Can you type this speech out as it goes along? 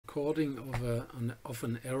recording of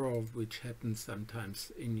an error which happens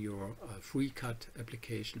sometimes in your FreeCAD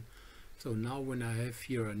application. So now when I have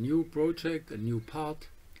here a new project, a new part,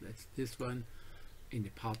 let's this one, in the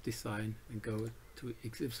part design, and go to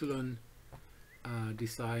XY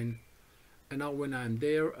design, and now when I'm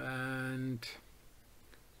there and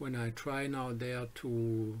when I try now there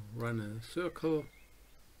to run a circle,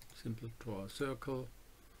 simply draw a circle,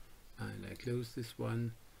 and I close this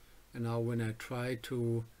one, and now when I try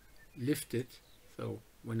to lift it, so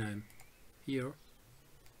when I'm here,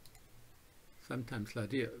 sometimes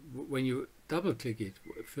like here, when you double click it,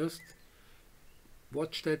 first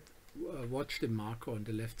watch that, watch the marker on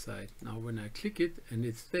the left side. Now when I click it and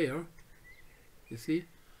it's there, you see,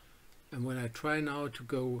 and when I try now to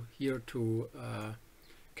go here to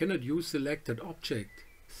cannot use selected object,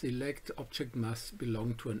 select object must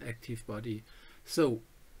belong to an active body. So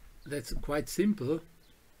that's quite simple.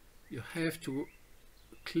 You have to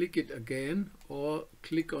click it again or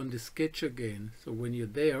click on the sketch again. So when you're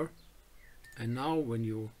there, and now when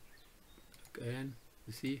you again,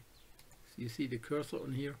 you see the cursor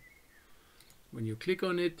on here, when you click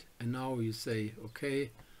on it and now you say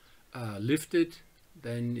okay, lift it,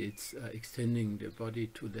 then it's extending the body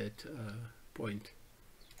to that point.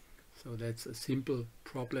 So that's a simple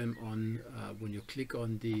problem on when you click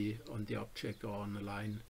on the object or on a line.